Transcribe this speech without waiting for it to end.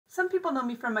Some people know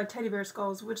me from my teddy bear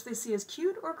skulls, which they see as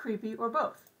cute or creepy or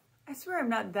both. I swear I'm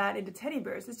not that into teddy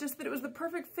bears, it's just that it was the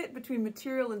perfect fit between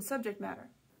material and subject matter.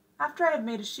 After I had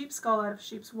made a sheep skull out of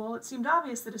sheep's wool, it seemed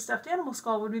obvious that a stuffed animal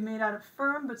skull would be made out of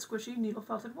firm but squishy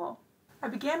needle-felted wool. I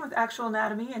began with actual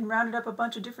anatomy and rounded up a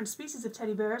bunch of different species of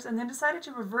teddy bears and then decided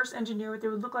to reverse engineer what they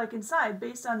would look like inside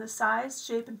based on the size,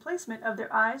 shape, and placement of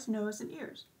their eyes, nose, and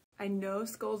ears. I know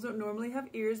skulls don't normally have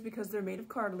ears because they're made of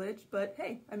cartilage, but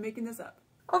hey, I'm making this up.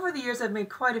 Over the years I've made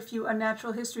quite a few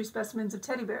unnatural history specimens of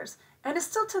teddy bears, and it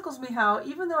still tickles me how,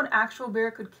 even though an actual bear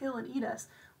could kill and eat us,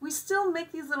 we still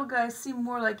make these little guys seem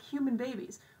more like human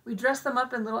babies. We dress them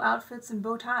up in little outfits and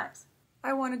bow ties.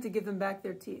 I wanted to give them back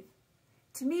their teeth.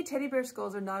 To me, teddy bear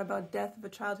skulls are not about death of a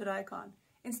childhood icon.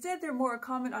 Instead, they're more a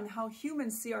comment on how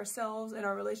humans see ourselves and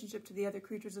our relationship to the other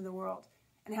creatures in the world,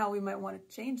 and how we might want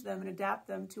to change them and adapt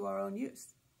them to our own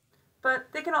use. But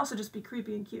they can also just be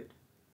creepy and cute.